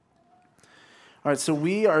All right, so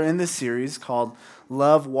we are in this series called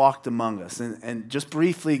Love Walked Among Us. And just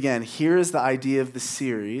briefly again, here is the idea of the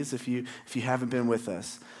series, if you haven't been with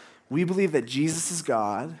us. We believe that Jesus is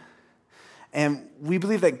God, and we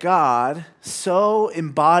believe that God so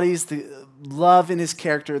embodies the love in his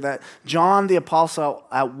character that John the Apostle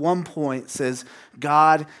at one point says,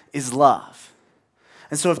 God is love.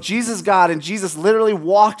 And so if Jesus is God and Jesus literally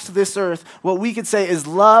walked this earth, what we could say is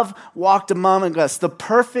love walked among us, the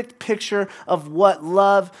perfect picture of what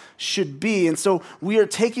love should be. And so we are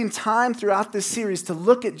taking time throughout this series to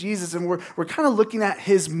look at Jesus, and we're kind of looking at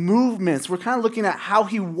his movements. We're kind of looking at how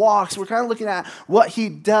he walks. We're kind of looking at what he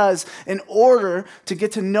does in order to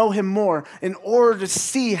get to know him more, in order to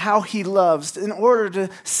see how he loves, in order to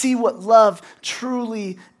see what love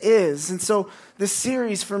truly is. And so this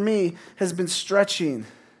series for me has been stretching.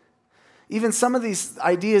 Even some of these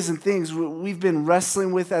ideas and things we've been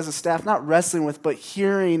wrestling with as a staff, not wrestling with, but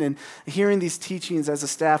hearing these teachings as a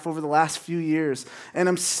staff over the last few years. And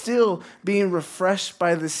I'm still being refreshed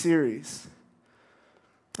by this series.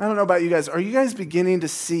 I don't know about you guys. Are you guys beginning to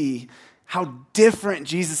see how different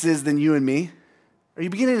Jesus is than you and me? Are you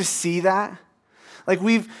beginning to see that? Like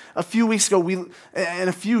a few weeks ago, and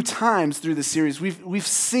a few times through the series, we've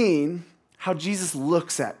seen how Jesus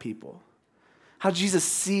looks at people, how Jesus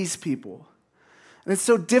sees people. And it's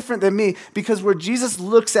so different than me because where Jesus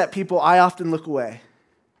looks at people, I often look away.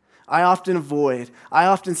 I often avoid. I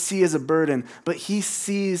often see as a burden, but he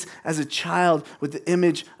sees as a child with the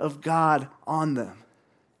image of God on them.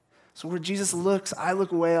 So where Jesus looks, I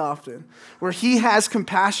look away often. Where he has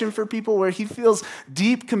compassion for people, where he feels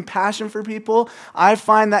deep compassion for people, I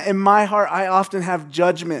find that in my heart, I often have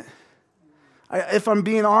judgment. If I'm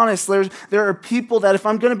being honest, there are people that if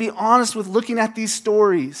I'm going to be honest with looking at these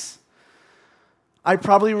stories, I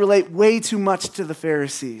probably relate way too much to the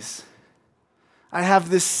Pharisees. I have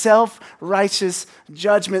this self-righteous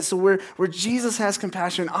judgment. So where Jesus has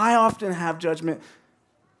compassion, I often have judgment.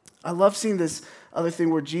 I love seeing this other thing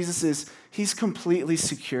where he's completely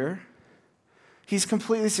secure. He's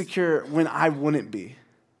completely secure when I wouldn't be.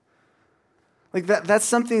 Like that's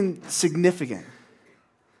something significant.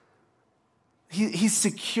 He's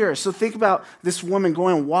secure. So think about this woman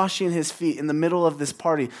going and washing his feet in the middle of this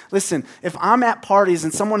party. Listen, if I'm at parties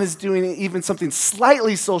and someone is doing even something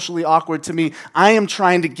slightly socially awkward to me, I am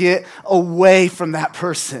trying to get away from that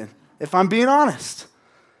person, if I'm being honest.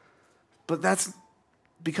 But that's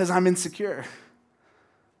because I'm insecure.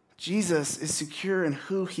 Jesus is secure in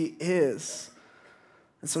who he is.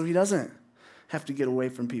 And so he doesn't have to get away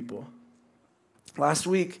from people. Last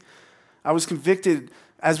week, I was convicted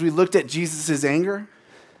as we looked at Jesus' anger, and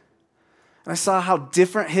I saw how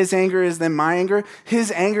different his anger is than my anger.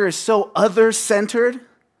 His anger is so other-centered,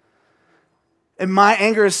 and my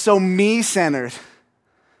anger is so me-centered.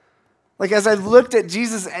 Like as I looked at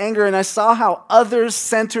Jesus' anger and I saw how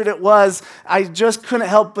others-centered it was, I just couldn't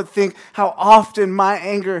help but think how often my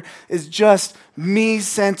anger is just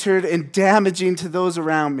me-centered and damaging to those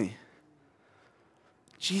around me.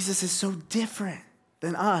 Jesus is so different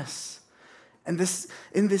than us. And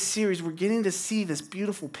in this series, we're getting to see this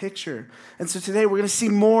beautiful picture. And so today, we're going to see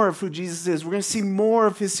more of who Jesus is. We're going to see more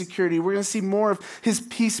of his security. We're going to see more of his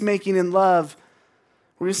peacemaking and love.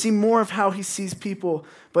 We're going to see more of how he sees people.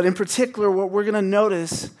 But in particular, what we're going to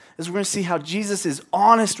notice is we're going to see how Jesus is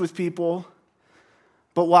honest with people,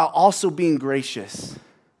 but while also being gracious.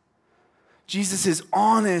 Jesus is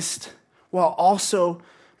honest while also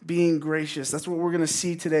being gracious. That's what we're going to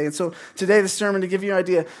see today. And so today, the sermon, to give you an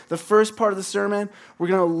idea, the first part of the sermon, we're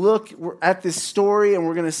going to look at this story and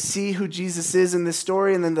we're going to see who Jesus is in this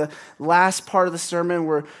story. And then the last part of the sermon,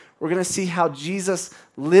 we're going to see how Jesus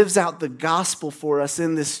lives out the gospel for us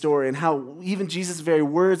in this story and how even Jesus' very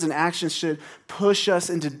words and actions should push us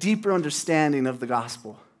into deeper understanding of the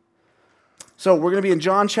gospel. So we're going to be in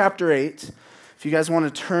John chapter 8. If you guys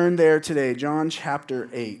want to turn there today, John chapter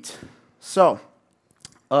 8. So,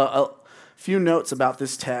 a few notes about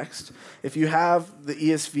this text. If you have the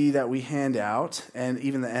ESV that we hand out, and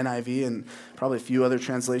even the NIV and probably a few other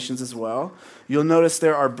translations as well, you'll notice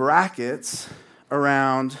there are brackets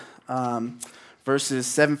around verses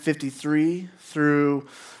 753 through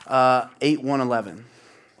 8:111.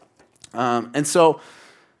 And so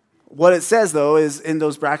what it says, though, is in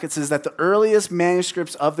those brackets is that the earliest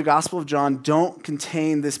manuscripts of the Gospel of John don't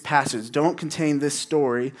contain this passage, don't contain this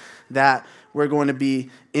story that we're going to be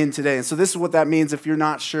in today. And so this is what that means if you're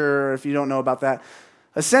not sure, if you don't know about that.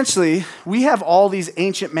 Essentially, we have all these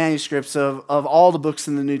ancient manuscripts of all the books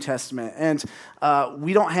in the New Testament, and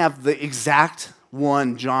we don't have the exact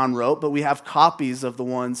one John wrote, but we have copies of the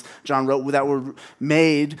ones John wrote that were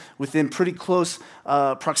made within pretty close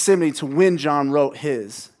proximity to when John wrote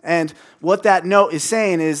his. And what that note is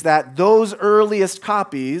saying is that those earliest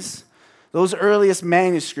copies, those earliest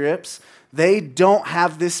manuscripts, they don't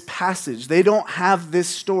have this passage. They don't have this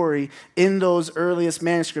story in those earliest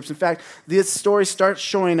manuscripts. In fact, this story starts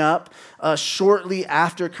showing up shortly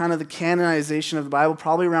after kind of the canonization of the Bible,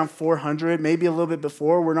 probably around 400, maybe a little bit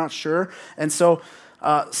before, we're not sure. And so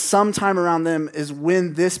sometime around them is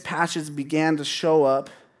when this passage began to show up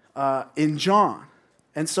in John.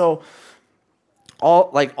 And so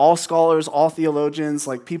all scholars, all theologians,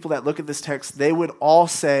 like people that look at this text, they would all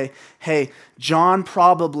say, hey, John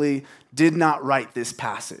probably did not write this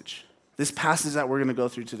passage that we're going to go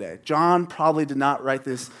through today. John probably did not write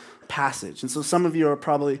this passage. And so some of you are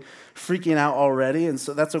probably freaking out already, and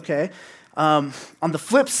so that's okay. On the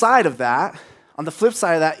flip side of that,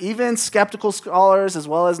 even skeptical scholars, as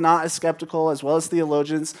well as not as skeptical, as well as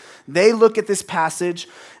theologians, they look at this passage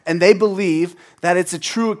and they believe that it's a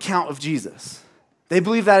true account of Jesus. They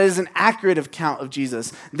believe that is an accurate account of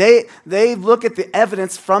Jesus. They look at the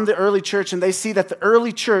evidence from the early church and they see that the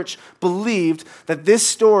early church believed that this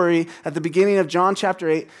story at the beginning of John chapter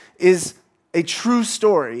 8 is a true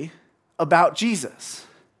story about Jesus.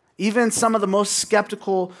 Even some of the most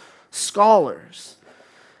skeptical scholars.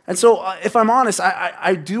 And so if I'm honest,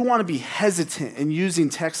 I do want to be hesitant in using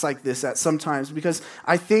texts like this at sometimes because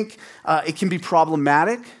I think it can be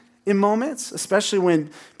problematic in moments, especially when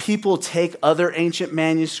people take other ancient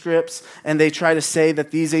manuscripts and they try to say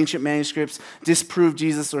that these ancient manuscripts disprove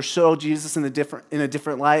Jesus or show Jesus in a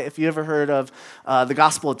different light. If you ever heard of the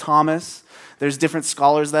Gospel of Thomas, there's different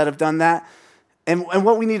scholars that have done that. And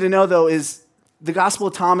what we need to know, though, is the Gospel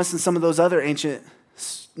of Thomas and some of those other ancient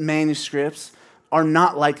manuscripts are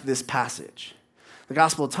not like this passage. The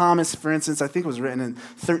Gospel of Thomas, for instance, I think was written in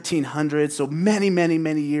 1300, so many, many,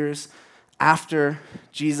 many years after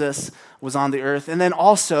Jesus was on the earth. And then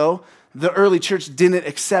also, the early church didn't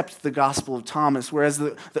accept the Gospel of Thomas, whereas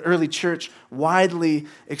the early church widely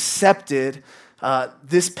accepted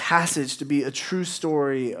this passage to be a true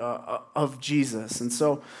story of Jesus. And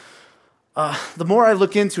so the more I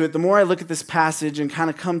look into it, the more I look at this passage and kind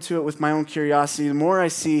of come to it with my own curiosity, the more I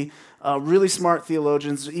see really smart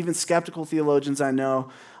theologians, even skeptical theologians I know,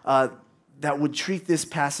 that would treat this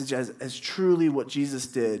passage as truly what Jesus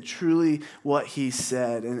did, truly what he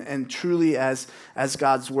said, and truly as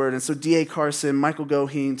God's word. And so D.A. Carson, Michael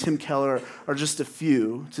Goheen, Tim Keller are just a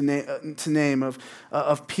few to name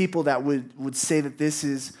of people that would say that this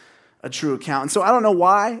is a true account. And so I don't know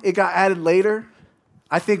why it got added later.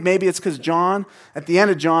 I think maybe it's because John, at the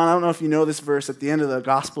end of John, I don't know if you know this verse, at the end of the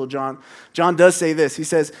Gospel of John, John does say this. He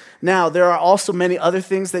says, "Now there are also many other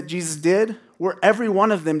things that Jesus did. Were every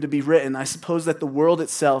one of them to be written, I suppose that the world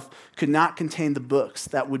itself could not contain the books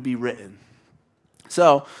that would be written."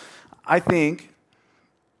 So I think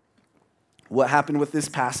what happened with this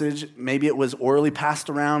passage, maybe it was orally passed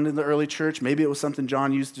around in the early church. Maybe it was something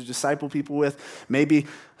John used to disciple people with. Maybe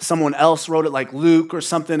someone else wrote it like Luke or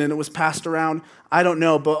something and it was passed around. I don't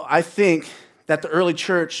know, but I think that the early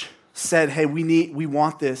church said, hey, we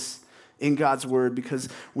want this in God's word because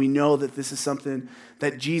we know that this is something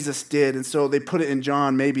that Jesus did. And so they put it in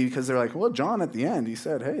John maybe because they're like, well, John at the end, he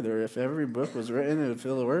said, hey, if every book was written, it would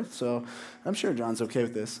fill the earth. So I'm sure John's okay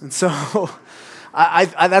with this. And so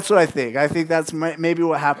I that's what I think. I think that's maybe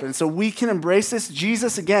what happened. So we can embrace this.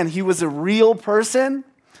 Jesus, again, he was a real person.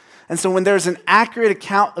 And so when there's an accurate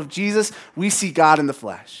account of Jesus, we see God in the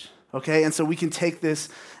flesh. Okay? And so we can take this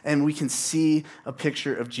and we can see a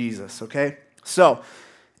picture of Jesus. Okay? So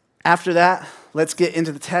after that, let's get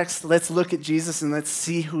into the text. Let's look at Jesus and let's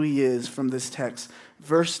see who he is from this text.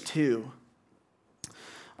 Verse 2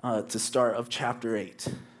 to start of chapter 8.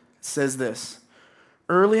 It says this: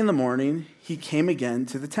 "Early in the morning, he came again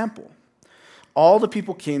to the temple. All the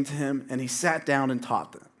people came to him, and he sat down and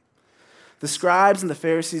taught them. The scribes and the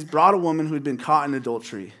Pharisees brought a woman who had been caught in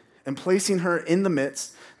adultery, and placing her in the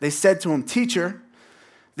midst, they said to him, 'Teacher,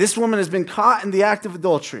 this woman has been caught in the act of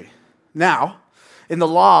adultery. Now, in the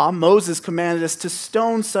law, Moses commanded us to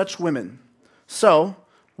stone such women. So,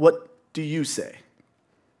 what do you say?'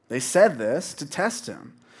 They said this to test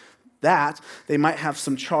him, that they might have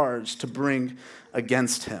some charge to bring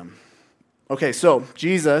against him." Okay, so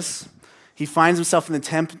Jesus, he finds himself in the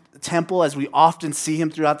temple, as we often see him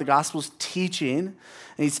throughout the Gospels, teaching.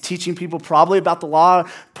 And he's teaching people probably about the law,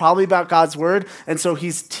 probably about God's word. And so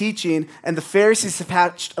he's teaching, and the Pharisees have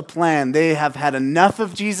hatched a plan. They have had enough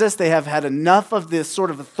of Jesus. They have had enough of this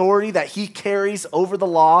sort of authority that he carries over the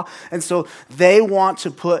law. And so they want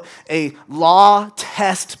to put a law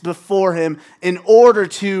test before him in order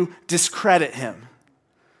to discredit him.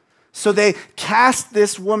 So they cast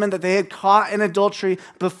this woman that they had caught in adultery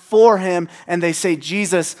before him, and they say,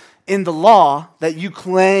 Jesus, in the law that you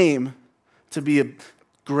claim to be a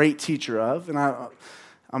great teacher of, and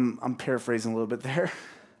I'm paraphrasing a little bit there,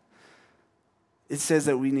 it says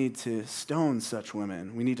that we need to stone such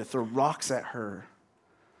women. We need to throw rocks at her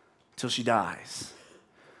till she dies.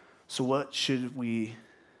 So what should we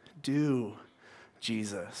do,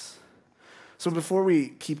 Jesus? So before we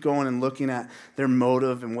keep going and looking at their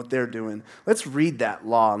motive and what they're doing, let's read that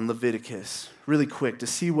law in Leviticus really quick to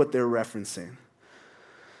see what they're referencing.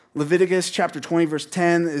 Leviticus chapter 20, verse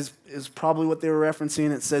 10 is probably what they were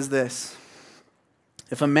referencing. It says this: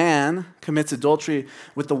 if a man commits adultery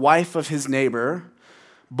with the wife of his neighbor,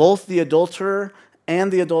 both the adulterer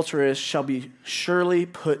and the adulteress shall be surely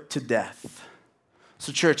put to death.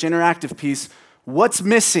 So church, interactive piece, what's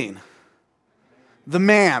missing? The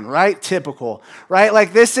man, right? Typical, right?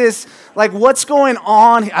 Like this is, like what's going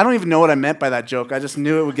on? I don't even know what I meant by that joke. I just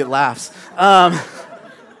knew it would get laughs.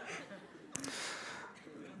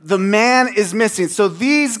 The man is missing. So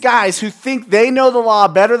these guys who think they know the law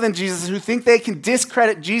better than Jesus, who think they can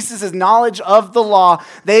discredit Jesus' knowledge of the law,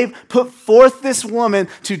 they've put forth this woman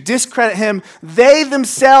to discredit him. They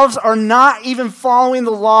themselves are not even following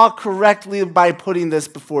the law correctly by putting this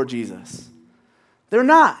before Jesus. They're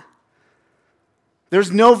not. There's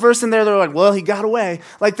no verse in there they're like, well, he got away.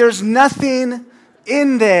 Like there's nothing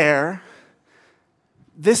in there.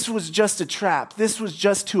 This was just a trap. This was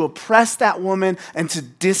just to oppress that woman and to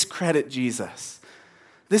discredit Jesus.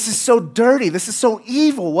 This is so dirty. This is so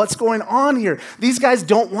evil. What's going on here? These guys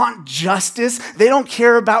don't want justice. They don't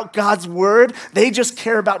care about God's word. They just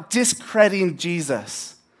care about discrediting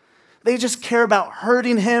Jesus. They just care about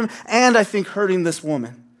hurting him and I think hurting this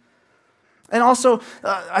woman. And also,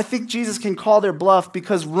 I think Jesus can call their bluff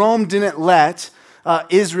because Rome didn't let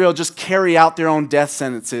Israel just carry out their own death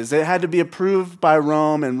sentences. It had to be approved by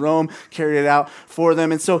Rome, and Rome carried it out for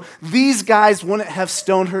them. And so these guys wouldn't have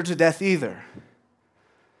stoned her to death either.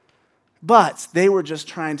 But they were just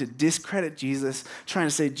trying to discredit Jesus, trying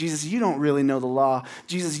to say, Jesus, you don't really know the law.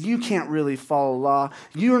 Jesus, you can't really follow law.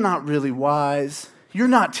 You're not really wise. You're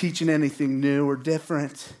not teaching anything new or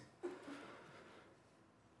different.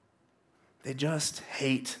 They just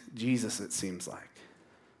hate Jesus, it seems like.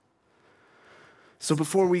 So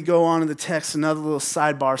before we go on in the text, another little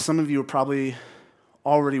sidebar. Some of you are probably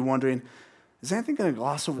already wondering, is anything going to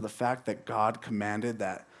gloss over the fact that God commanded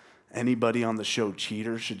that anybody on the show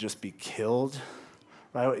Cheaters should just be killed?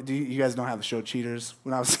 Right? Do you guys know how the show Cheaters?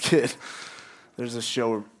 When I was a kid, there's a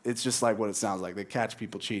show, it's just like what it sounds like. They catch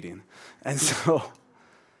people cheating. And so,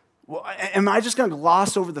 well, am I just going to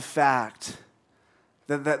gloss over the fact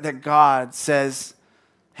that God says,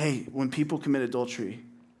 hey, when people commit adultery,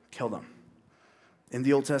 kill them? In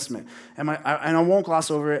the Old Testament. And I won't gloss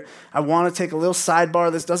over it. I want to take a little sidebar.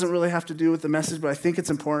 This doesn't really have to do with the message, but I think it's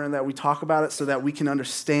important that we talk about it so that we can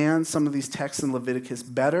understand some of these texts in Leviticus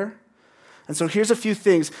better. And so here's a few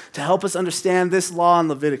things to help us understand this law in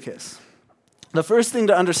Leviticus. The first thing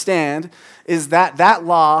to understand is that that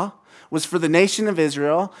law was for the nation of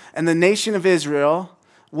Israel, and the nation of Israel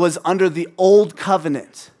was under the Old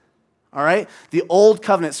Covenant. All right? The Old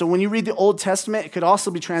Covenant. So when you read the Old Testament, it could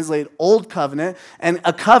also be translated Old Covenant. And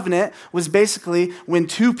a covenant was basically when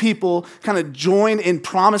two people kind of joined in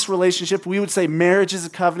promise relationship. We would say marriage is a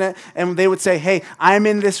covenant. And they would say, hey, I'm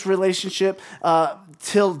in this relationship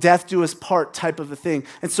till death do us part type of a thing.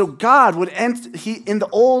 And so God would, in the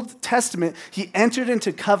Old Testament, he entered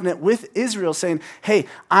into covenant with Israel saying, hey,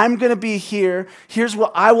 I'm going to be here. Here's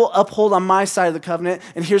what I will uphold on my side of the covenant.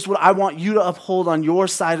 And here's what I want you to uphold on your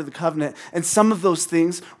side of the covenant. And some of those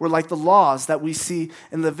things were like the laws that we see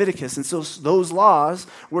in Leviticus. And so those laws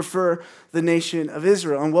were for the nation of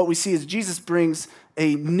Israel. And what we see is Jesus brings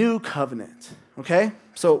a new covenant. Okay?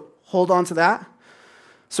 So hold on to that.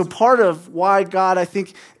 So part of why God, I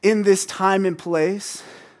think, in this time and place,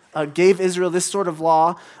 gave Israel this sort of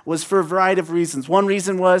law was for a variety of reasons. One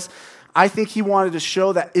reason was, I think he wanted to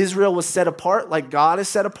show that Israel was set apart like God is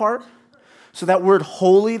set apart. So that word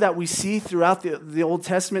holy that we see throughout the Old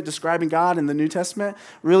Testament describing God in the New Testament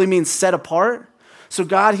really means set apart. So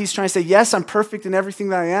God, he's trying to say, yes, I'm perfect in everything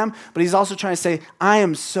that I am, but he's also trying to say, I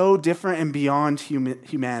am so different and beyond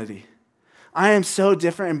humanity. I am so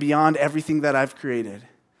different and beyond everything that I've created.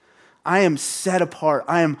 I am set apart.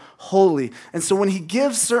 I am holy. And so when he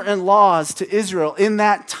gives certain laws to Israel in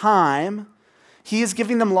that time, he is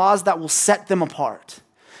giving them laws that will set them apart.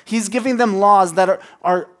 He's giving them laws that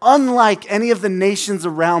are unlike any of the nations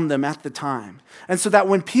around them at the time. And so that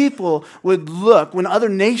when people would look, when other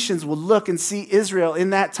nations would look and see Israel in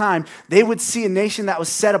that time, they would see a nation that was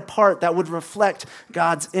set apart, that would reflect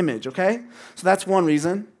God's image, okay? So that's one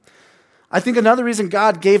reason. I think another reason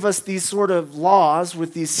God gave us these sort of laws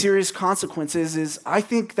with these serious consequences is I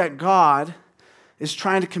think that God is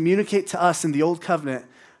trying to communicate to us in the Old Covenant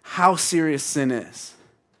how serious sin is.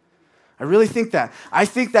 I really think that. I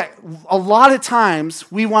think that a lot of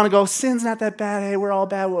times we want to go, sin's not that bad. Hey, we're all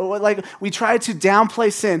bad. Like we try to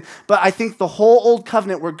downplay sin. But I think the whole Old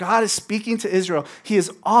Covenant where God is speaking to Israel, he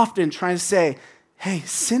is often trying to say, hey,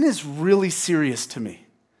 sin is really serious to me.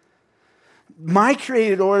 My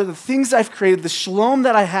created order, the things I've created, the shalom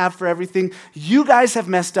that I have for everything, you guys have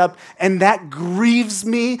messed up, and that grieves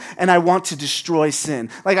me, and I want to destroy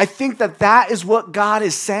sin. Like I think that is what God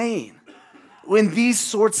is saying in these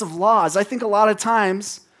sorts of laws. I think a lot of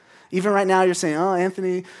times, even right now, you're saying, oh,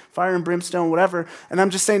 Anthony, fire and brimstone, whatever. And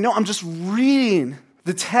I'm just saying, no, I'm just reading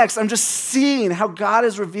the text. I'm just seeing how God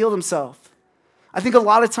has revealed himself. I think a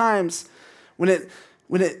lot of times when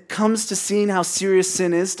it comes to seeing how serious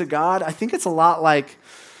sin is to God, I think it's a lot like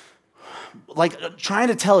trying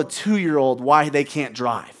to tell a 2-year-old why they can't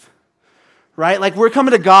drive. Right? Like we're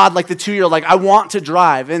coming to God like the 2-year-old, like I want to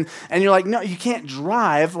drive. And you're like, no, you can't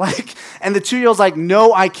drive. Like, and the 2-year-old's like,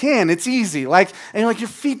 no, I can. It's easy. Like, and you're like, your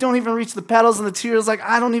feet don't even reach the pedals. And the 2-year-old's like,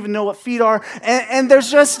 I don't even know what feet are. And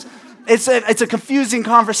there's just, it's a confusing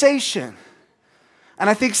conversation. And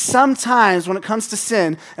I think sometimes when it comes to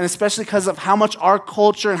sin, and especially because of how much our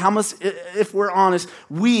culture and how much, if we're honest,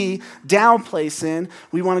 we downplay sin,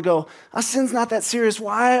 we want to go, sin's not that serious.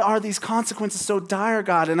 Why are these consequences so dire,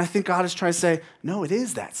 God? And I think God is trying to say, no, it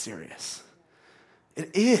is that serious. It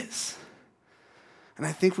is. And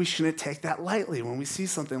I think we shouldn't take that lightly when we see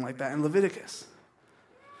something like that in Leviticus.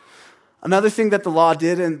 Another thing that the law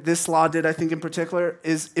did, and this law did, I think in particular,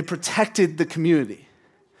 is it protected the community.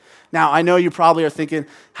 Now, I know you probably are thinking,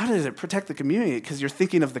 how does it protect the community? Because you're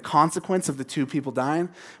thinking of the consequence of the 2 people dying.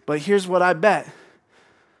 But here's what I bet.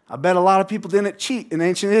 I bet a lot of people didn't cheat in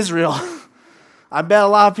ancient Israel. I bet a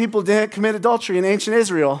lot of people didn't commit adultery in ancient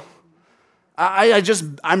Israel.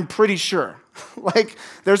 I'm pretty sure. Like,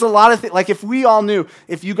 there's a lot of things. Like, if we all knew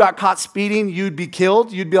if you got caught speeding, you'd be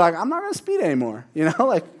killed, you'd be like, I'm not going to speed anymore. You know,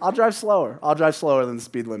 like, I'll drive slower. I'll drive slower than the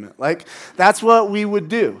speed limit. Like, that's what we would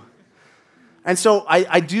do. And so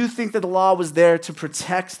I do think that the law was there to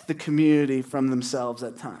protect the community from themselves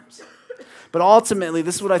at times. But ultimately,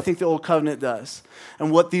 this is what I think the Old Covenant does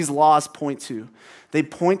and what these laws point to. They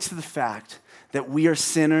point to the fact that we are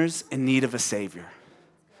sinners in need of a Savior.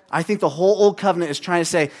 I think the whole Old Covenant is trying to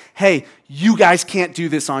say, hey, you guys can't do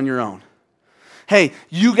this on your own. Hey,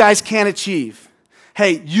 you guys can't achieve.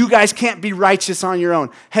 Hey, you guys can't be righteous on your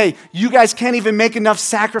own. Hey, you guys can't even make enough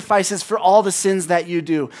sacrifices for all the sins that you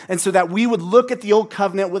do. And so that we would look at the Old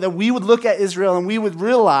Covenant, that we would look at Israel, and we would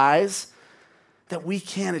realize that we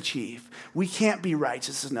can't achieve. We can't be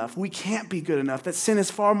righteous enough. We can't be good enough. That sin is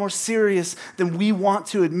far more serious than we want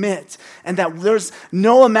to admit. And that there's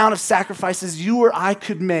no amount of sacrifices you or I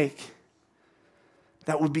could make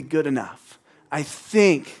that would be good enough. I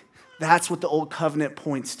think that's what the Old Covenant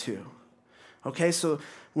points to. Okay, so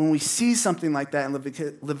when we see something like that in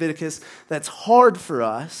Leviticus that's hard for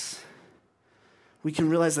us, we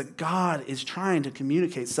can realize that God is trying to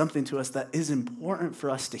communicate something to us that is important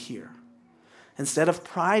for us to hear. Instead of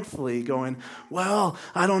pridefully going, well,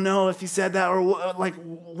 I don't know if he said that, or like,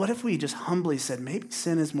 what if we just humbly said, maybe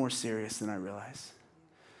sin is more serious than I realize?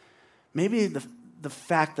 Maybe the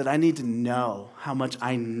fact that I need to know how much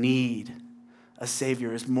I need a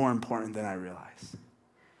Savior is more important than I realize.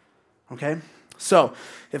 Okay? So,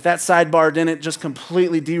 if that sidebar didn't just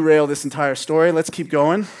completely derail this entire story, let's keep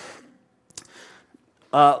going.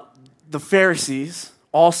 The Pharisees,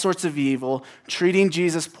 all sorts of evil, treating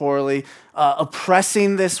Jesus poorly,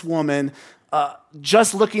 oppressing this woman,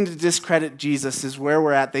 just looking to discredit Jesus is where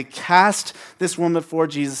we're at. They cast this woman before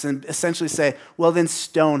Jesus and essentially say, well, then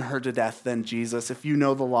stone her to death then, Jesus, if you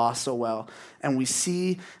know the law so well. And we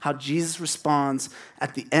see how Jesus responds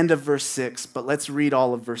at the end of verse 6, but let's read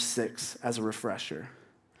all of verse 6 as a refresher.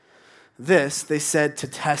 This they said to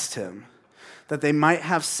test him, that they might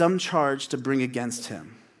have some charge to bring against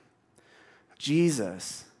him.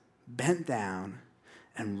 Jesus bent down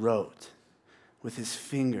and wrote with his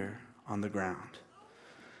finger on the ground.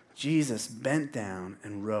 Jesus bent down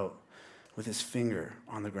and wrote with his finger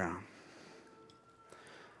on the ground.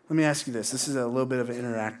 Let me ask you this. This is a little bit of an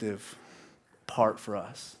interactive part for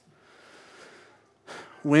us.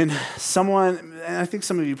 When someone, and I think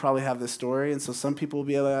some of you probably have this story, and so some people will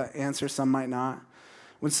be able to answer, some might not.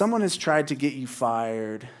 When someone has tried to get you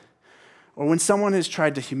fired, or when someone has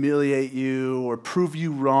tried to humiliate you or prove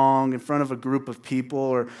you wrong in front of a group of people,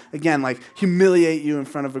 or again, like humiliate you in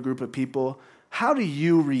front of a group of people, how do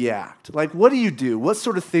you react? Like, what do you do? What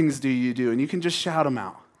sort of things do you do? And you can just shout them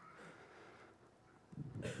out.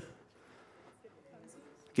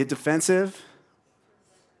 Get defensive?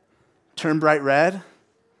 Turn bright red?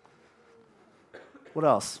 What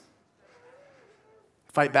else?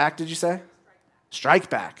 Fight back, did you say? Strike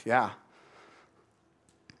back, yeah.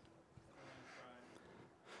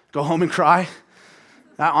 Go home and cry?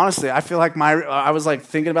 Honestly, I feel like I was like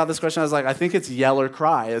thinking about this question. I was like, I think it's yell or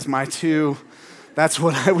cry as my two. That's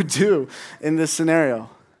what I would do in this scenario.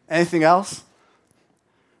 Anything else?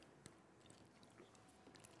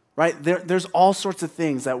 Right? There's all sorts of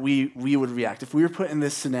things that we would react. If we were put in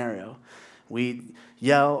this scenario, we'd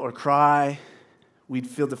yell or cry. We'd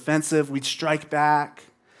feel defensive. We'd strike back.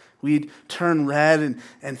 We'd turn red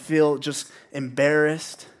and feel just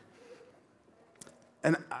embarrassed.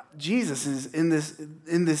 And Jesus is in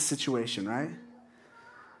this situation, right?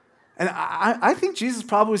 And I think Jesus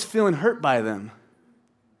probably was feeling hurt by them.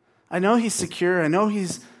 I know he's secure. I know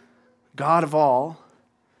he's God of all.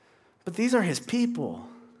 But these are his people.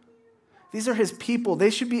 These are his people. They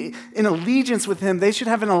should be in allegiance with him. They should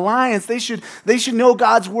have an alliance. They should know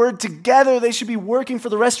God's word together. They should be working for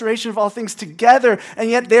the restoration of all things together. And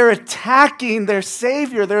yet they're attacking their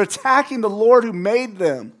Savior. They're attacking the Lord who made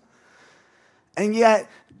them. And yet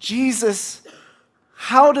Jesus,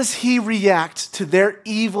 how does he react to their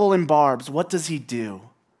evil and barbs? What does he do?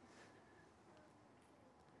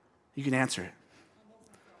 You can answer it.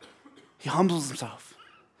 He humbles himself.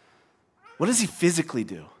 What does he physically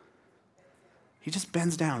do? He just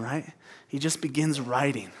bends down, right? He just begins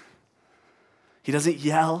writing. He doesn't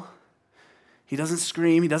yell. He doesn't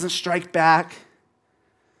scream. He doesn't strike back.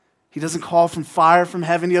 He doesn't call from fire from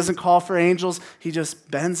heaven. He doesn't call for angels. He just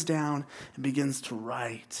bends down and begins to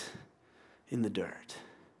write in the dirt.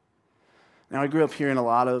 Now, I grew up hearing a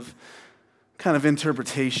lot of kind of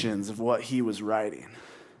interpretations of what he was writing.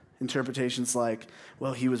 Interpretations like,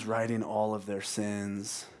 well, he was writing all of their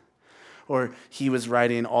sins. Or he was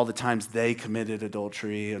writing all the times they committed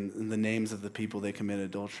adultery and the names of the people they committed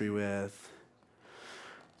adultery with.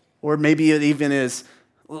 Or maybe it even is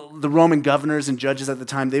the Roman governors and judges at the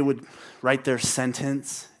time, they would write their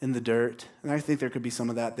sentence in the dirt. And I think there could be some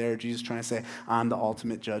of that there. Jesus trying to say, I'm the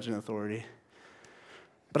ultimate judge and authority.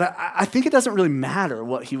 But I think it doesn't really matter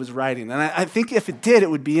what he was writing. And I think if it did, it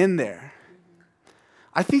would be in there.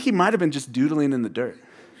 I think he might have been just doodling in the dirt.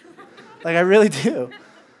 Like, I really do.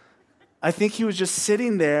 I think he was just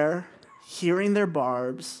sitting there, hearing their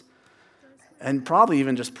barbs, and probably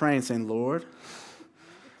even just praying, saying, Lord,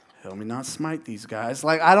 help me not smite these guys.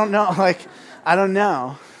 Like, I don't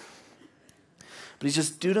know. But he's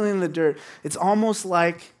just doodling in the dirt. It's almost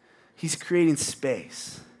like he's creating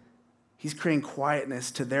space. He's creating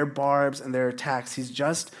quietness to their barbs and their attacks. He's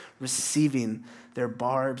just receiving their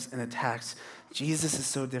barbs and attacks. Jesus is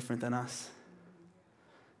so different than us.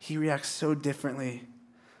 He reacts so differently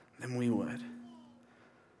than we would.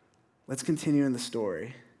 Let's continue in the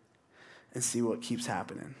story and see what keeps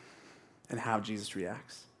happening and how Jesus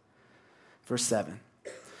reacts. Verse 7.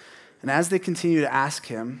 And as they continued to ask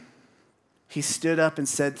him, he stood up and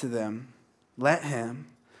said to them, let him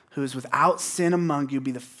who is without sin among you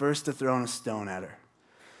be the first to throw a stone at her.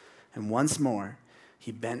 And once more,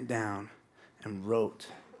 he bent down and wrote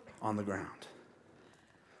on the ground.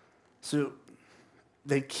 So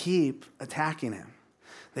they keep attacking him.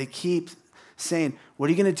 They keep saying, what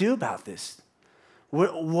are you going to do about this?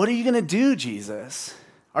 What are you going to do, Jesus?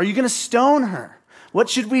 Are you going to stone her? What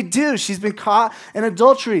should we do? She's been caught in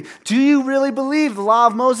adultery. Do you really believe the law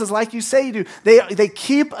of Moses like you say you do? They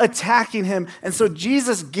keep attacking him. And so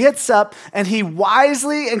Jesus gets up and he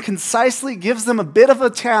wisely and concisely gives them a bit of a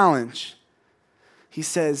challenge. He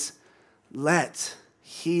says, let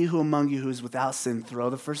he who among you who is without sin throw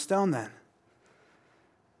the first stone then.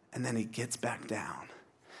 And then he gets back down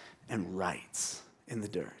and writes in the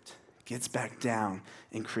dirt. Gets back down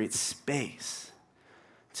and creates space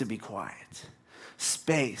to be quiet.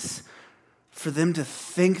 Space for them to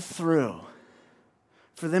think through,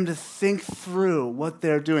 for them to think through what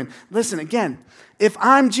they're doing. Listen, again, if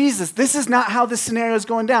I'm Jesus, this is not how this scenario is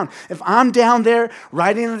going down. If I'm down there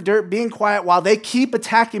riding in the dirt, being quiet while they keep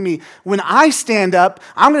attacking me, when I stand up,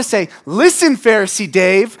 I'm going to say, listen, Pharisee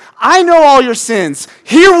Dave, I know all your sins.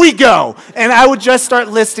 Here we go. And I would just start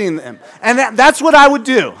listing them. And that's what I would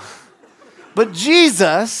do. But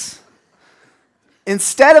Jesus,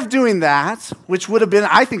 instead of doing that, which would have been,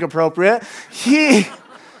 I think, appropriate, he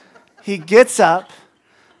gets up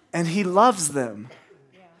and he loves them.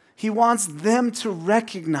 He wants them to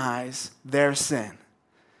recognize their sin.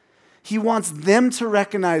 He wants them to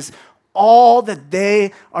recognize all that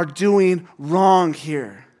they are doing wrong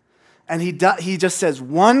here. And he just says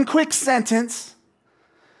one quick sentence,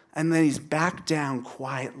 and then he's back down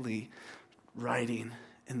quietly writing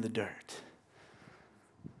in the dirt.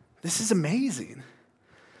 This is amazing.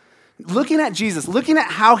 Looking at Jesus, looking at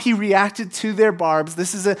how he reacted to their barbs,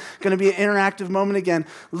 this is going to be an interactive moment again.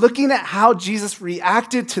 Looking at how Jesus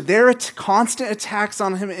reacted to their constant attacks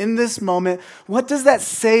on him in this moment, what does that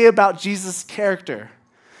say about Jesus' character?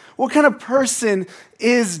 What kind of person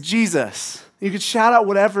is Jesus? You could shout out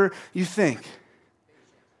whatever you think.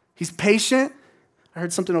 He's patient. I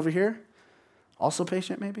heard something over here. Also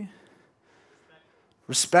patient, maybe?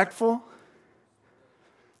 Respectful.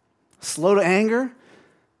 Slow to anger.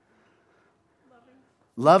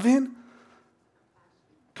 Loving,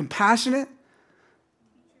 compassionate.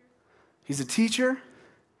 He's a teacher.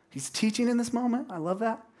 He's teaching in this moment. I love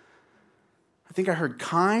that. I think I heard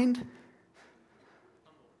kind,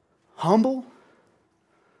 humble.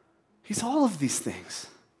 He's all of these things,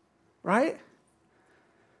 right?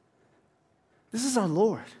 This is our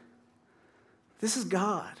Lord. This is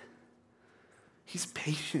God. He's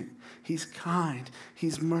patient. He's kind.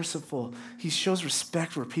 He's merciful. He shows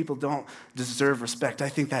respect where people don't deserve respect. I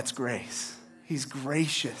think that's grace. He's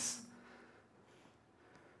gracious.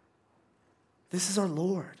 This is our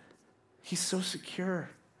Lord. He's so secure.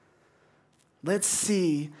 Let's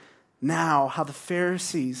see now how the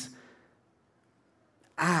Pharisees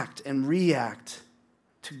act and react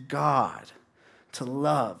to God, to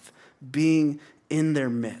love, being in their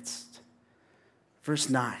midst. Verse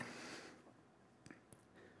 9.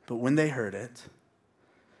 But when they heard it,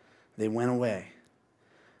 they went away,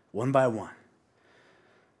 one by one,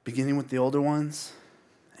 beginning with the older ones,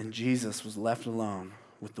 and Jesus was left alone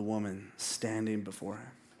with the woman standing before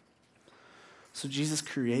him. So Jesus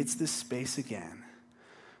creates this space again,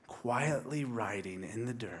 quietly writing in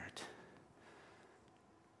the dirt.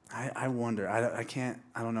 I wonder, I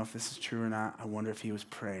don't know if this is true or not. I wonder if he was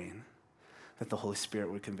praying that the Holy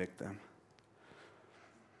Spirit would convict them.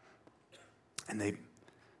 And they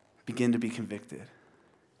begin to be convicted,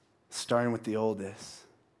 starting with the oldest.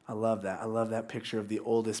 I love that. I love that picture of the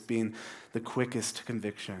oldest being the quickest to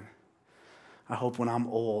conviction. I hope when I'm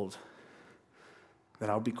old that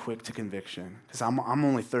I'll be quick to conviction, because I'm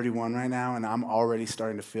only 31 right now, and I'm already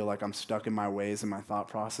starting to feel like I'm stuck in my ways and my thought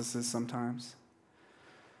processes sometimes.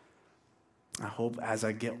 I hope as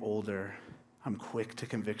I get older, I'm quick to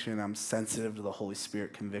conviction. I'm sensitive to the Holy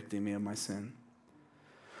Spirit convicting me of my sin.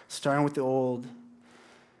 Starting with the old,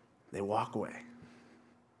 they walk away.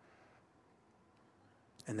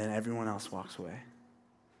 And then everyone else walks away.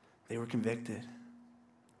 They were convicted.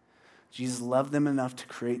 Jesus loved them enough to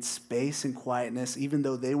create space and quietness, even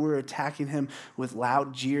though they were attacking him with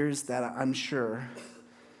loud jeers that I'm sure.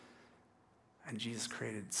 And Jesus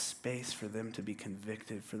created space for them to be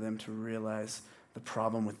convicted, for them to realize the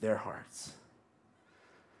problem with their hearts,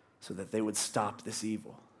 so that they would stop this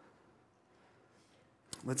evil.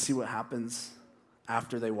 Let's see what happens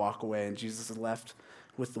after they walk away and Jesus is left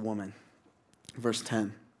with the woman. Verse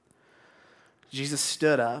 10. Jesus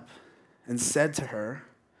stood up and said to her,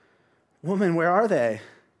 "Woman, where are they?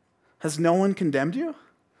 Has no one condemned you?"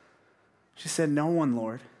 She said, "No one,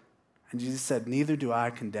 Lord." And Jesus said, "Neither do I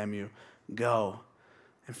condemn you. Go,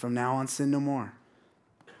 and from now on sin no more."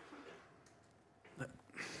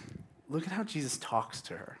 Look at how Jesus talks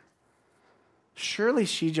to her. Surely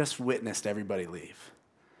she just witnessed everybody leave.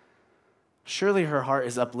 Surely her heart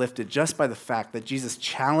is uplifted just by the fact that Jesus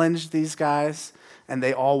challenged these guys and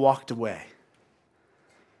they all walked away.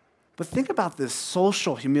 But think about this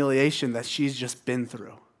social humiliation that she's just been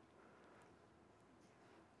through.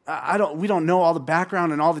 We don't know all the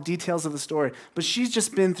background and all the details of the story, but she's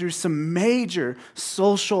just been through some major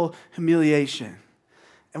social humiliation.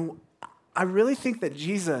 And I really think that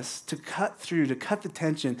Jesus, to cut the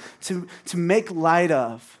tension, to make light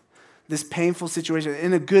of this painful situation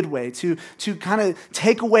in a good way, to kind of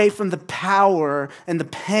take away from the power and the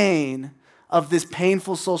pain of this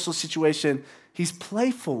painful social situation, he's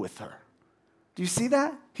playful with her. Do you see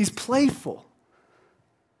that? He's playful.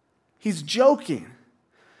 He's joking.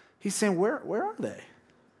 He's saying, where are they?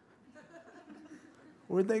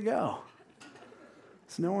 Where'd they go?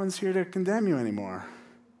 So no one's here to condemn you anymore.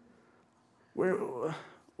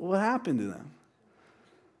 What happened to them?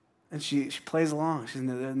 And she plays along. She says,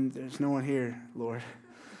 there's no one here, Lord.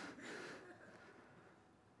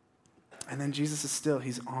 And then Jesus is still,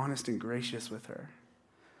 he's honest and gracious with her.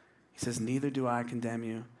 He says, neither do I condemn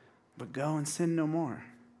you, but go and sin no more.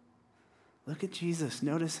 Look at Jesus.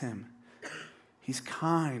 Notice him. He's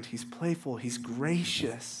kind. He's playful. He's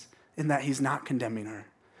gracious in that he's not condemning her.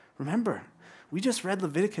 Remember, we just read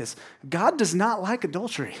Leviticus. God does not like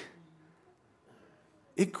adultery.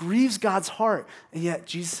 It grieves God's heart. And yet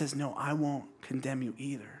Jesus says, no, I won't condemn you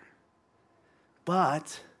either.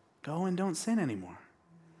 But go and don't sin anymore.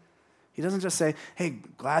 He doesn't just say, hey,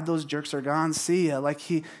 glad those jerks are gone, see ya. Like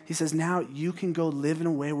he says, now you can go live in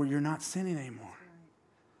a way where you're not sinning anymore.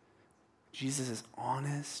 Jesus is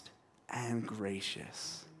honest and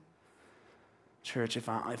gracious. Church, if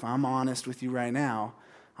I'm honest with you right now,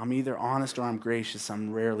 I'm either honest or I'm gracious.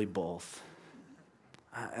 I'm rarely both.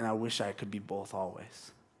 And I wish I could be both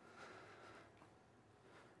always.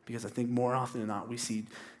 Because I think more often than not, we see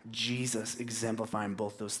Jesus exemplifying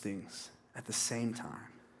both those things at the same time.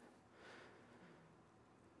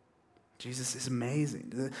 Jesus is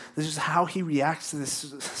amazing. This is how he reacts to this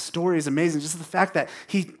story is amazing. Just the fact that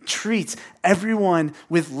he treats everyone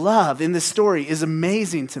with love in this story is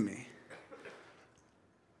amazing to me.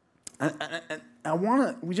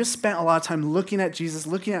 We just spent a lot of time looking at Jesus,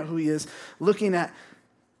 looking at who he is, looking at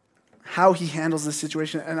how he handles this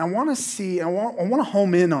situation. And I want to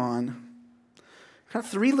home in on kind of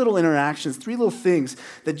three little interactions, three little things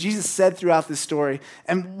that Jesus said throughout this story.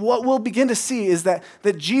 And what we'll begin to see is that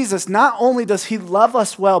Jesus, not only does he love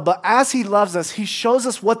us well, but as he loves us, he shows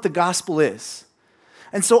us what the gospel is.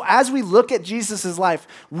 And so as we look at Jesus' life,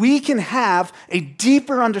 we can have a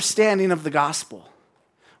deeper understanding of the gospel.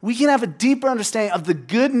 We can have a deeper understanding of the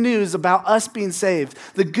good news about us being saved,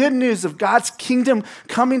 the good news of God's kingdom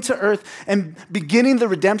coming to earth and beginning the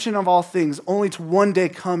redemption of all things, only to one day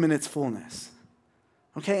come in its fullness.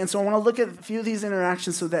 Okay, and so I want to look at a few of these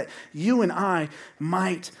interactions so that you and I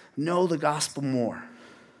might know the gospel more.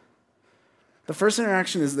 The first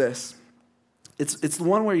interaction is this. It's the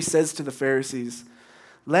one where he says to the Pharisees,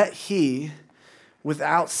 let he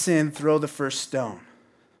without sin throw the first stone.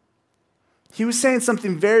 He was saying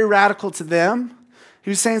something very radical to them. He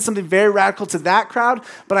was saying something very radical to that crowd,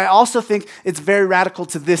 but I also think it's very radical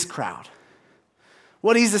to this crowd.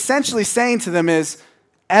 What he's essentially saying to them is,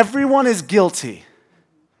 everyone is guilty.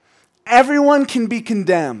 Everyone can be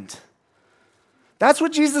condemned. That's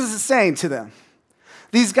what Jesus is saying to them.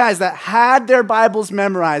 These guys that had their Bibles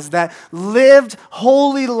memorized, that lived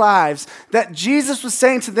holy lives, that Jesus was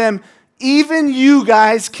saying to them, even you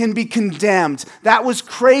guys can be condemned. That was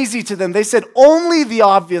crazy to them. They said only the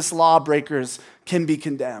obvious lawbreakers can be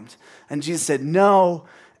condemned. And Jesus said, no,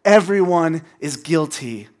 everyone is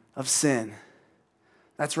guilty of sin.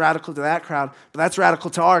 That's radical to that crowd, but that's radical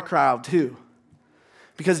to our crowd too.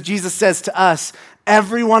 Because Jesus says to us,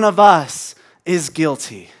 every one of us is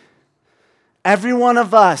guilty. Every one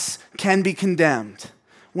of us can be condemned.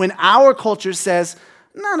 When our culture says,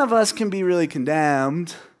 none of us can be really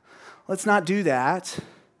condemned, let's not do that.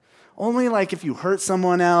 Only like if you hurt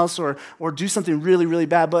someone else or do something really, really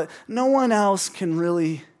bad, but no one else can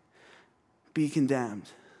really be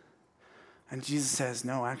condemned. And Jesus says,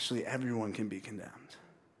 no, actually everyone can be condemned.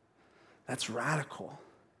 That's radical.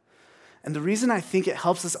 And the reason I think it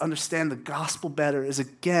helps us understand the gospel better is,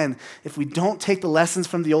 again, if we don't take the lessons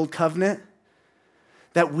from the old covenant,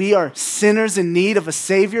 that we are sinners in need of a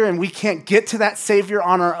Savior and we can't get to that Savior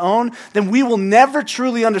on our own, then we will never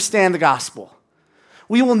truly understand the gospel.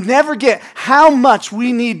 We will never get how much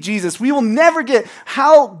we need Jesus. We will never get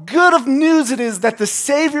how good of news it is that the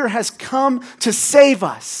Savior has come to save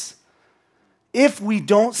us if we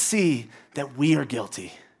don't see that we are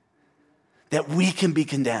guilty, that we can be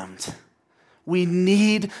condemned. We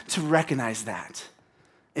need to recognize that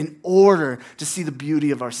in order to see the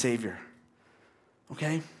beauty of our Savior.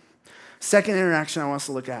 Okay? Second interaction I want us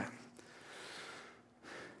to look at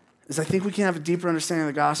is I think we can have a deeper understanding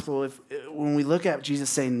of the gospel when we look at Jesus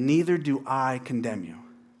saying, neither do I condemn you.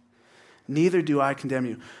 Neither do I condemn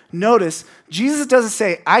you. Notice, Jesus doesn't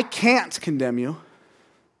say, I can't condemn you.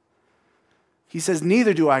 He says,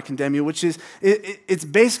 neither do I condemn you, which is, it's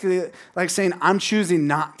basically like saying, I'm choosing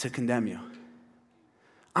not to condemn you.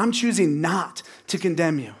 I'm choosing not to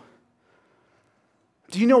condemn you.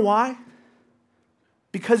 Do you know why?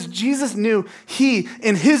 Because Jesus knew he,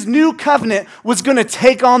 in his new covenant, was going to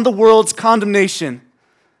take on the world's condemnation.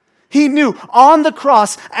 He knew on the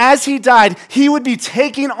cross, as he died, he would be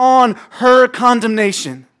taking on her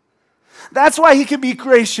condemnation. That's why he could be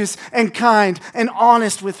gracious and kind and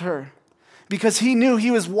honest with her. Because he knew he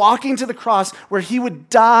was walking to the cross where he would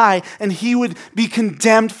die and he would be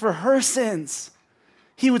condemned for her sins.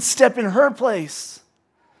 He would step in her place.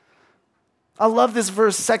 I love this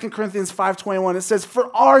verse, 2 Corinthians 5:21. It says,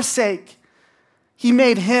 "For our sake, he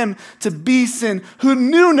made him to be sin who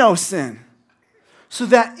knew no sin, so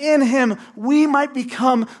that in him we might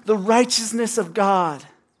become the righteousness of God."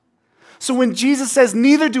 So when Jesus says,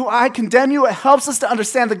 "Neither do I condemn you," it helps us to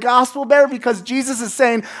understand the gospel better, because Jesus is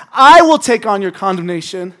saying, I will take on your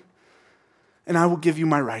condemnation and I will give you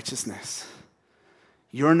my righteousness.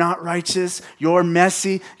 You're not righteous, you're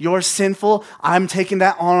messy, you're sinful. I'm taking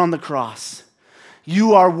that on the cross.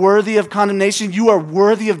 You are worthy of condemnation. You are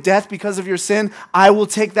worthy of death because of your sin. I will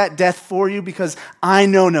take that death for you because I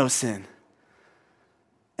know no sin.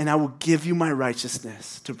 And I will give you my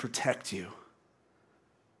righteousness to protect you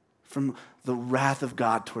from the wrath of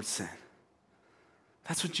God towards sin.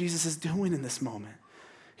 That's what Jesus is doing in this moment.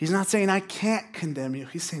 He's not saying, I can't condemn you.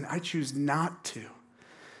 He's saying, I choose not to,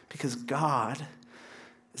 because God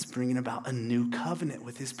is bringing about a new covenant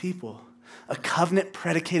with his people, a covenant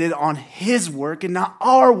predicated on his work and not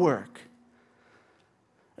our work,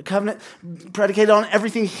 a covenant predicated on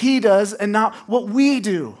everything he does and not what we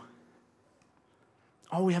do.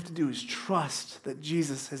 All we have to do is trust that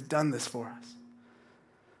Jesus has done this for us.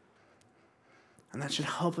 And that should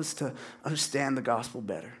help us to understand the gospel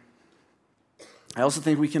better. I also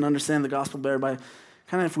think we can understand the gospel better by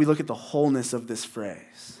kind of if we look at the wholeness of this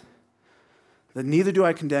phrase. That neither do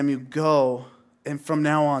I condemn you, go, and from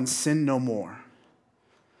now on sin no more.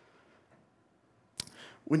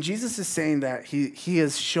 When Jesus is saying that, he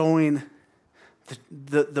is showing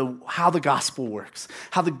how the gospel works,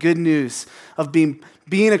 how the good news of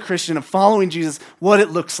being a Christian, of following Jesus, what it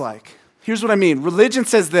looks like. Here's what I mean. Religion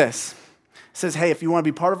says this. It says, hey, if you want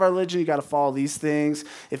to be part of our religion, you got to follow these things.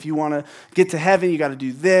 If you want to get to heaven, you got to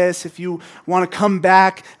do this. If you want to come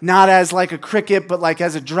back, not as like a cricket, but like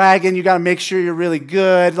as a dragon, you got to make sure you're really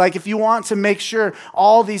good. Like if you want to make sure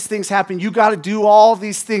all these things happen, you got to do all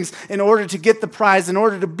these things in order to get the prize, in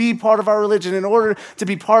order to be part of our religion, in order to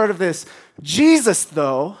be part of this. Jesus,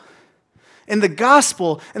 though, in the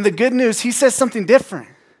gospel, in the good news, he says something different.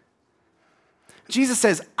 Jesus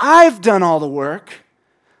says, I've done all the work.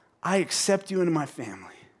 I accept you into my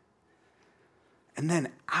family. And then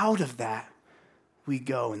out of that, we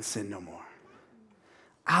go and sin no more.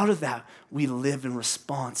 Out of that, we live in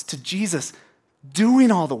response to Jesus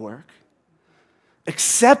doing all the work,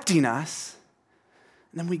 accepting us,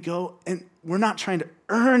 and then we go, and we're not trying to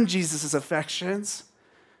earn Jesus' affections.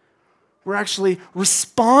 We're actually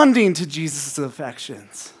responding to Jesus'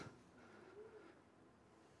 affections.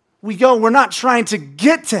 We go, we're not trying to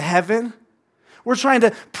get to heaven. We're trying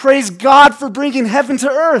to praise God for bringing heaven to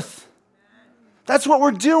earth. That's what we're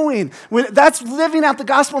doing. That's living out the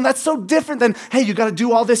gospel, and that's so different than, hey, you got to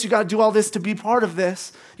do all this, you got to do all this to be part of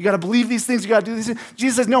this. You got to believe these things, you got to do these things.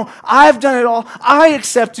 Jesus says, no, I've done it all. I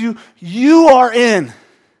accept you. You are in.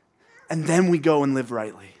 And then we go and live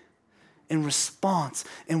rightly in response,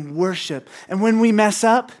 in worship. And when we mess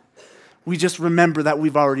up, we just remember that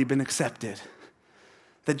we've already been accepted,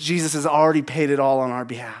 that Jesus has already paid it all on our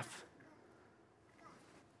behalf.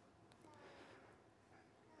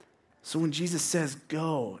 So when Jesus says,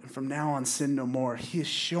 go, and from now on sin no more, he is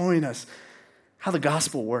showing us how the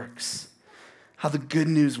gospel works, how the good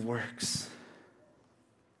news works.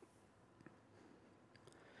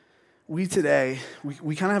 We today,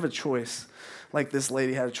 we kind of have a choice, like this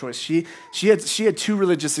lady had a choice. She had two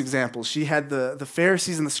religious examples. She had the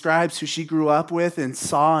Pharisees and the scribes who she grew up with and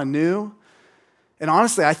saw and knew. And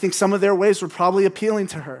honestly, I think some of their ways were probably appealing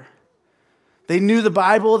to her. They knew the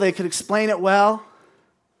Bible, they could explain it well.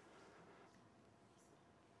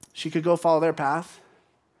 She could go follow their path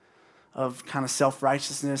of kind of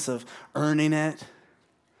self-righteousness, of earning it.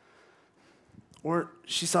 Or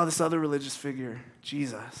she saw this other religious figure,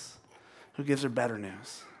 Jesus, who gives her better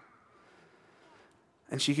news.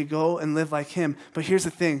 And she could go and live like him. But here's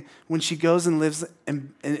the thing. When she goes and lives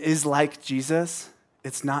and is like Jesus,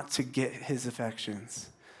 it's not to get his affections.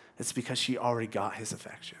 It's because she already got his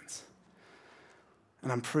affections.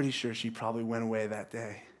 And I'm pretty sure she probably went away that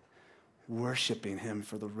day worshiping him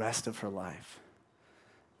for the rest of her life,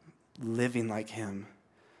 living like him,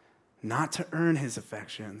 not to earn his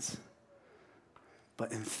affections, but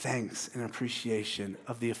in thanks and appreciation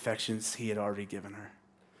of the affections he had already given her.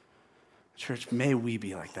 Church, may we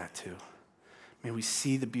be like that too. May we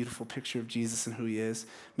see the beautiful picture of Jesus and who he is.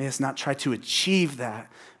 May us not try to achieve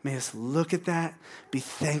that. May us look at that, be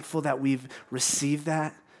thankful that we've received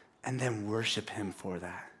that, and then worship him for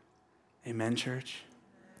that. Amen, church?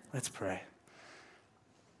 Let's pray.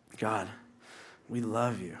 God, we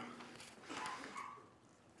love you.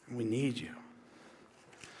 We need you.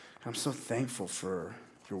 I'm so thankful for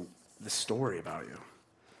the story about you.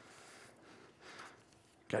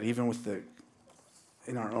 God, even with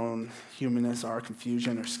in our own humanness, our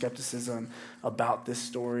confusion, our skepticism about this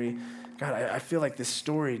story, God, I feel like this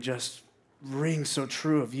story just rings so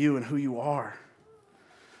true of you and who you are.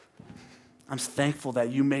 I'm thankful that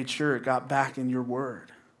you made sure it got back in your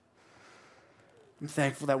word. I'm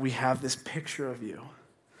thankful that we have this picture of you.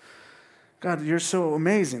 God, you're so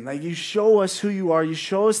amazing. Like, you show us who you are. You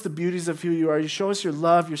show us the beauties of who you are. You show us your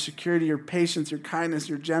love, your security, your patience, your kindness,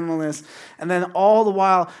 your gentleness. And then all the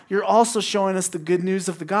while, you're also showing us the good news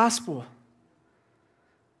of the gospel.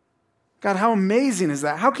 God, how amazing is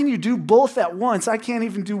that? How can you do both at once? I can't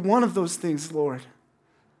even do one of those things, Lord.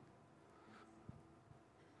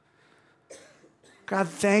 God,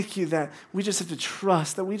 thank you that we just have to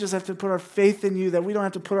trust, that we just have to put our faith in you, that we don't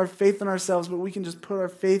have to put our faith in ourselves, but we can just put our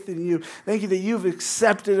faith in you. Thank you that you've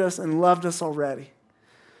accepted us and loved us already.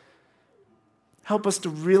 Help us to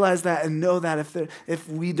realize that and know that if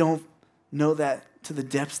we don't know that to the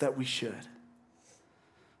depths that we should.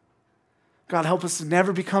 God, help us to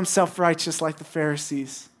never become self-righteous like the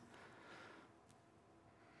Pharisees.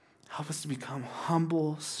 Help us to become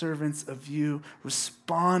humble servants of you,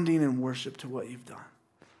 responding in worship to what you've done.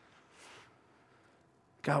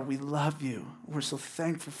 God, we love you. We're so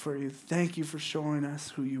thankful for you. Thank you for showing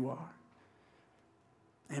us who you are.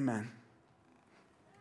 Amen.